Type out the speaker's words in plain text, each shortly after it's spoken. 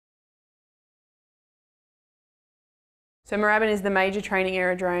So Moorabbin is the major training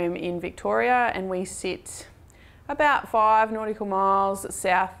aerodrome in Victoria, and we sit about 5 nautical miles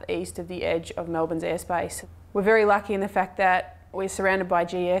southeast of the edge of Melbourne's airspace. We're very lucky in the fact that we're surrounded by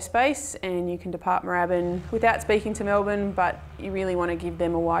G airspace and you can depart Moorabbin without speaking to Melbourne, but you really want to give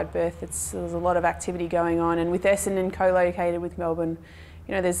them a wide berth. There's a lot of activity going on, and with Essendon co-located with Melbourne,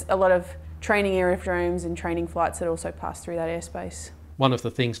 you know, there's a lot of training aerodromes and training flights that also pass through that airspace. One of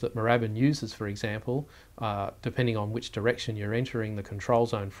the things that Moorabbin uses, for example, depending on which direction you're entering the control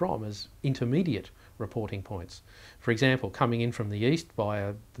zone from, is intermediate reporting points. For example, coming in from the east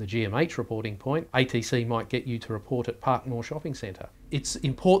via the GMH reporting point, ATC might get you to report at Parkmore Shopping Centre. It's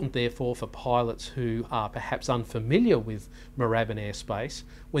important, therefore, for pilots who are perhaps unfamiliar with Moorabbin airspace,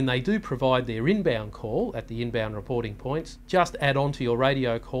 when they do provide their inbound call at the inbound reporting points, just add on to your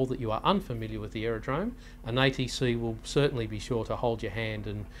radio call that you are unfamiliar with the aerodrome, and ATC will certainly be sure to hold your hand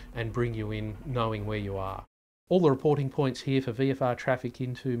and bring you in knowing where you are. All the reporting points here for VFR traffic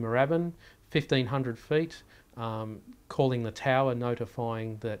into Moorabbin, 1,500 feet, calling the tower,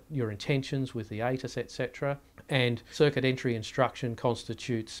 notifying that your intentions with the ATIS, etc. And circuit entry instruction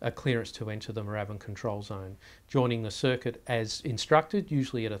constitutes a clearance to enter the Moorabbin control zone, joining the circuit as instructed,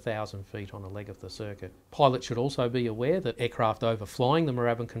 usually at 1,000 feet on a leg of the circuit. Pilots should also be aware that aircraft overflying the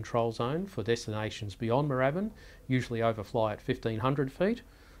Moorabbin control zone for destinations beyond Moorabbin usually overfly at 1,500 feet.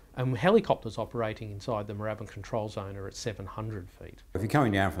 And helicopters operating inside the Moorabbin control zone are at 700 feet. If you're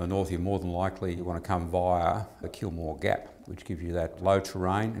coming down from the north, you're more than likely you want to come via the Kilmore Gap, which gives you that low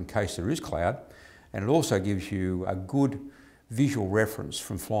terrain in case there is cloud. And it also gives you a good visual reference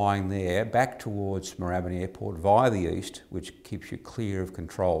from flying there back towards Moorabbin Airport via the east, which keeps you clear of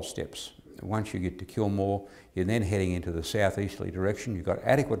control steps. Once you get to Kilmore, you're then heading into the southeasterly direction. You've got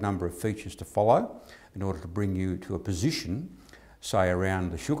adequate number of features to follow in order to bring you to a position, say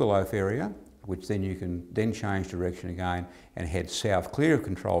around the Sugarloaf area, which then you can then change direction again and head south, clear of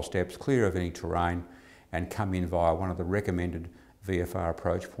control steps, clear of any terrain, and come in via one of the recommended VFR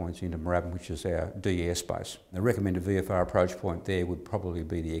approach points into Moorabbin, which is our D airspace. The recommended VFR approach point there would probably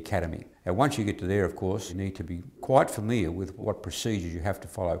be the Academy. Now once you get to there, of course, you need to be quite familiar with what procedures you have to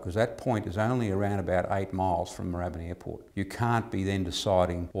follow, because that point is only around about 8 miles from Moorabbin Airport. You can't be then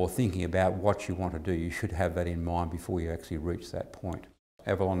deciding or thinking about what you want to do. You should have that in mind before you actually reach that point.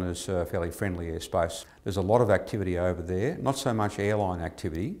 Avalon is a fairly friendly airspace. There's a lot of activity over there, not so much airline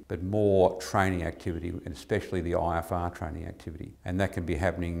activity, but more training activity, and especially the IFR training activity. And that can be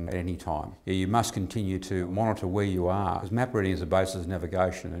happening at any time. Yeah, you must continue to monitor where you are, because map reading is the basis of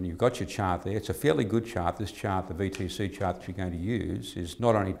navigation, and you've got your chart there. It's a fairly good chart. This chart, the VTC chart that you're going to use, is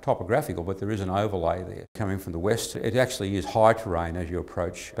not only topographical, but there is an overlay there. Coming from the west, it actually is high terrain as you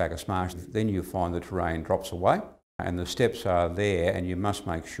approach Bacchus Marsh. Then you find the terrain drops away, and the steps are there, and you must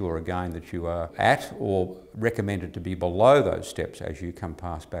make sure again that you are at or recommended to be below those steps as you come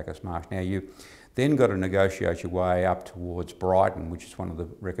past Bacchus Marsh. Now you then got to negotiate your way up towards Brighton, which is one of the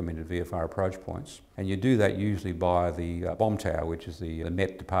recommended VFR approach points. And you do that usually by the bomb tower, which is the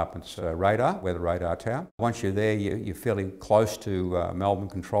Met Department's radar, weather radar tower. Once you're there, you're fairly close to Melbourne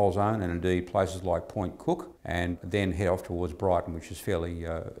Control Zone, and indeed places like Point Cook, and then head off towards Brighton, which is fairly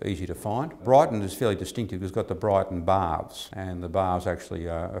easy to find. Brighton is fairly distinctive. It's got the Brighton baths, and the baths actually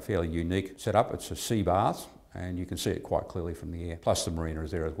are a fairly unique setup. It's a sea bath, and you can see it quite clearly from the air, plus the marina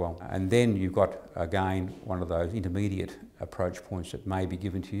is there as well. And then you've got, again, one of those intermediate approach points that may be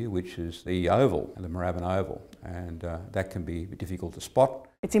given to you, which is the oval, the Moorabbin Oval, and that can be difficult to spot.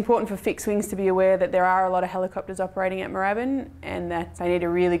 It's important for fixed wings to be aware that there are a lot of helicopters operating at Moorabbin, and that they need a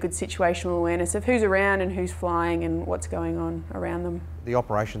really good situational awareness of who's around and who's flying and what's going on around them. The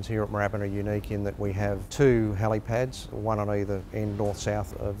operations here at Moorabbin are unique in that we have 2 helipads, one on either end,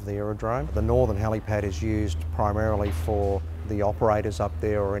 north-south of the aerodrome. The northern helipad is used primarily for the operators up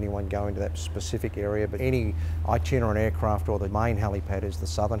there or anyone going to that specific area, but any itinerant aircraft or the main helipad is the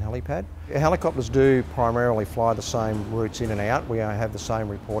southern helipad. Helicopters do primarily fly the same routes in and out. We have the same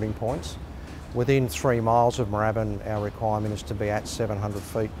reporting points. Within 3 miles of Moorabbin, our requirement is to be at 700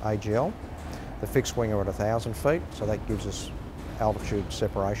 feet AGL. The fixed wing are at 1,000 feet, so that gives us altitude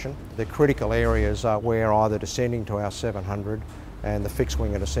separation. The critical areas are we're either descending to our 700 and the fixed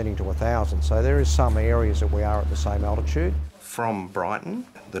wing are descending to 1,000. So there is some areas that we are at the same altitude. From Brighton,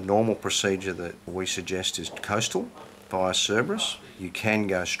 the normal procedure that we suggest is coastal via Cerberus. You can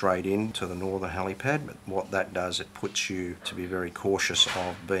go straight into the northern helipad, but what that does, it puts you to be very cautious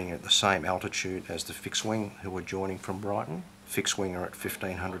of being at the same altitude as the fixed wing who are joining from Brighton. Fixed wing are at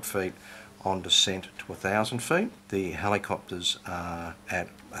 1,500 feet on descent to 1,000 feet. The helicopters are at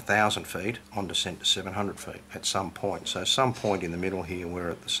 1,000 feet on descent to 700 feet at some point. So some point in the middle here we're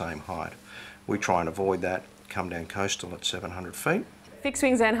at the same height. We try and avoid that, come down coastal at 700 feet. Fixed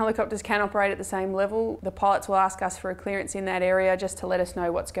wings and helicopters can operate at the same level. The pilots will ask us for a clearance in that area just to let us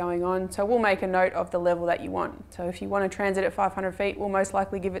know what's going on. So we'll make a note of the level that you want. So if you want to transit at 500 feet, we'll most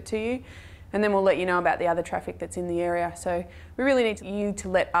likely give it to you. And then we'll let you know about the other traffic that's in the area. So we really need you to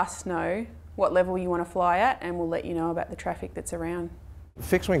let us know what level you want to fly at, and we'll let you know about the traffic that's around.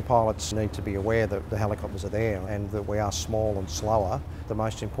 Fixed wing pilots need to be aware that the helicopters are there and that we are small and slower. The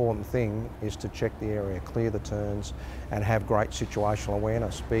most important thing is to check the area, clear the turns and have great situational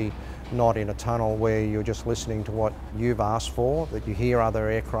awareness. Be not in a tunnel where you're just listening to what you've asked for, that you hear other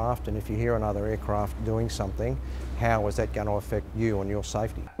aircraft, and if you hear another aircraft doing something, how is that going to affect you and your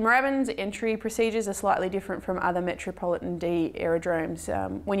safety? Moorabbin's entry procedures are slightly different from other Metropolitan D aerodromes.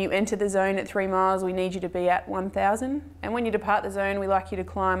 When you enter the zone at 3 miles, we need you to be at 1,000, and when you depart the zone, we like you to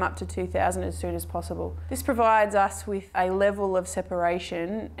climb up to 2,000 as soon as possible. This provides us with a level of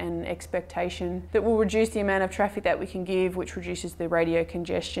separation and expectation that will reduce the amount of traffic that we can give, which reduces the radio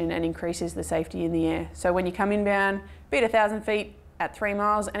congestion and increases the safety in the air. So when you come inbound, be at 1,000 feet at 3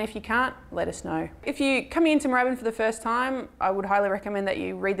 miles, and if you can't, let us know. If you come into Moorabbin for the first time, I would highly recommend that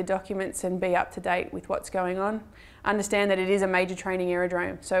you read the documents and be up to date with what's going on. Understand that it is a major training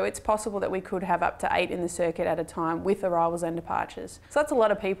aerodrome, so it's possible that we could have up to 8 in the circuit at a time with arrivals and departures. So that's a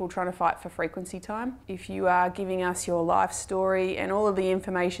lot of people trying to fight for frequency time. If you are giving us your life story and all of the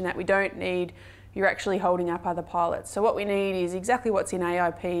information that we don't need, you're actually holding up other pilots. So what we need is exactly what's in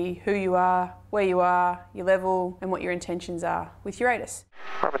AIP, who you are, where you are, your level, and what your intentions are with your ATIS.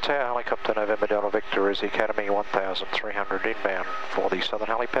 Moorabbin Tower Helicopter November Delta Victor is the Academy 1300 inbound for the southern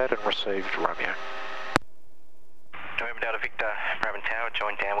helipad and received Romeo. November Delta Victor, Moorabbin Tower,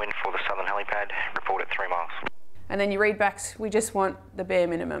 join downwind for the southern helipad, report at 3 miles. And then your readbacks, we just want the bare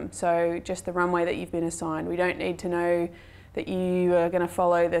minimum, so just the runway that you've been assigned. We don't need to know that you are going to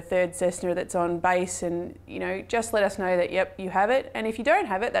follow the third Cessna that's on base, and just let us know that yep, you have it. And if you don't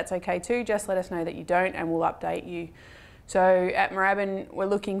have it, that's okay too, just let us know that you don't and we'll update you. So at Moorabbin, we're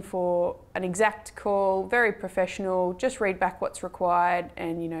looking for an exact call, very professional, just read back what's required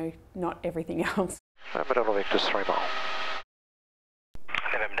and not everything else. November Delta Victor 3 mile.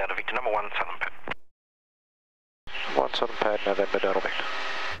 November Delta Victor, number 1 southern pad. 1 southern pad, November Delta Victor.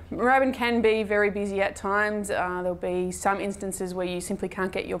 Moorabbin can be very busy at times. There'll be some instances where you simply can't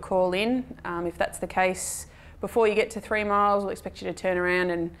get your call in. If that's the case, before you get to 3 miles, we'll expect you to turn around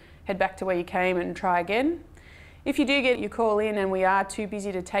and head back to where you came and try again. If you do get your call in and we are too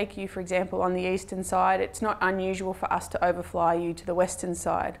busy to take you, for example, on the eastern side, it's not unusual for us to overfly you to the western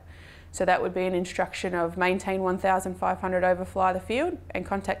side. So that would be an instruction of maintain 1,500, overfly the field and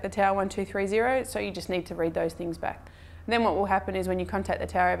contact the tower 1230. So you just need to read those things back. And then what will happen is when you contact the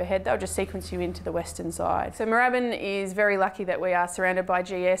tower overhead, they'll just sequence you into the western side. So Moorabbin is very lucky that we are surrounded by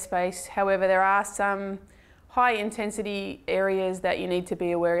G airspace. However, there are some high intensity areas that you need to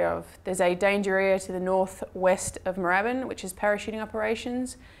be aware of. There's a danger area to the northwest of Moorabbin, which is parachuting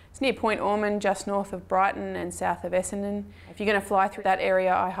operations. It's near Point Ormond, just north of Brighton and south of Essendon. If you're going to fly through that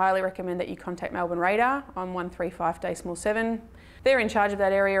area, I highly recommend that you contact Melbourne Radar on 135.7. They're in charge of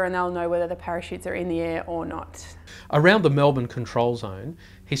that area and they'll know whether the parachutes are in the air or not. Around the Melbourne control zone,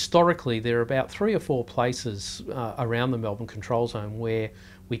 historically there are about 3 or 4 places around the Melbourne control zone where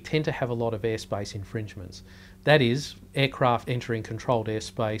we tend to have a lot of airspace infringements. That is, aircraft entering controlled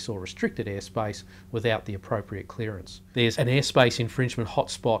airspace or restricted airspace without the appropriate clearance. There's an airspace infringement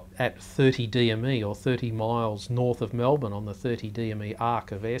hotspot at 30 DME or 30 miles north of Melbourne on the 30 DME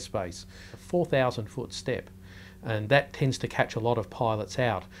arc of airspace, a 4,000 foot step. And that tends to catch a lot of pilots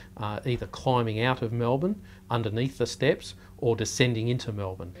out, either climbing out of Melbourne underneath the steps or descending into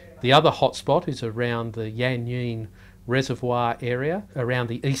Melbourne. The other hotspot is around the Yan Yean Reservoir area, around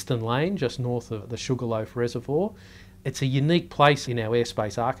the eastern lane, just north of the Sugarloaf Reservoir. It's a unique place in our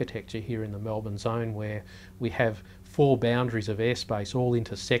airspace architecture here in the Melbourne zone where we have 4 boundaries of airspace all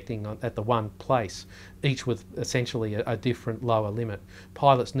intersecting at the one place, each with essentially a different lower limit.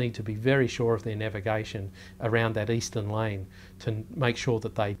 Pilots need to be very sure of their navigation around that eastern lane to make sure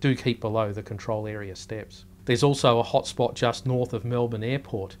that they do keep below the control area steps. There's also a hotspot just north of Melbourne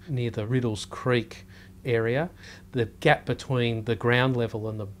Airport near the Riddles Creek area. The gap between the ground level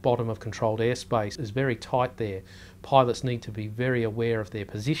and the bottom of controlled airspace is very tight there. Pilots need to be very aware of their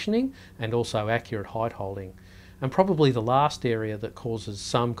positioning and also accurate height holding. And probably the last area that causes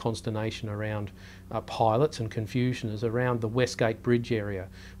some consternation around pilots and confusion is around the Westgate Bridge area,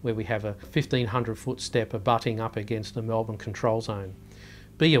 where we have a 1,500 foot step abutting up against the Melbourne control zone.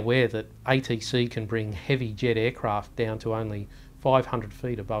 Be aware that ATC can bring heavy jet aircraft down to only 500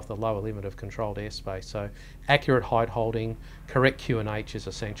 feet above the lower limit of controlled airspace, so accurate height holding, correct Q&H is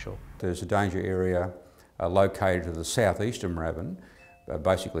essential. There's a danger area located to the southeast of Moorabbin,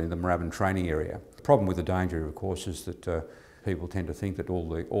 basically in the Moorabbin training area. The problem with the danger, of course, is that people tend to think that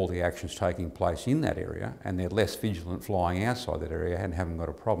all the action's taking place in that area, and they're less vigilant flying outside that area and haven't got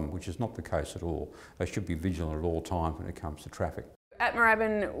a problem, which is not the case at all. They should be vigilant at all times when it comes to traffic. At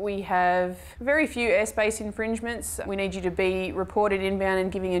Moorabbin, we have very few airspace infringements. We need you to be reported inbound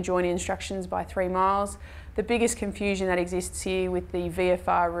and giving adjoining instructions by 3 miles. The biggest confusion that exists here with the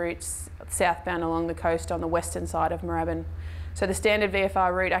VFR routes southbound along the coast on the western side of Moorabbin. So the standard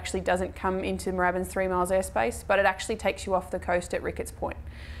VFR route actually doesn't come into Moorabbin's 3 miles airspace, but it actually takes you off the coast at Ricketts Point.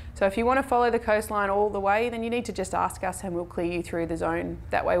 So if you want to follow the coastline all the way, then you need to just ask us and we'll clear you through the zone.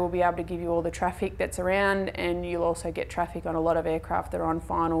 That way we'll be able to give you all the traffic that's around, and you'll also get traffic on a lot of aircraft that are on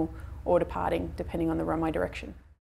final or departing, depending on the runway direction.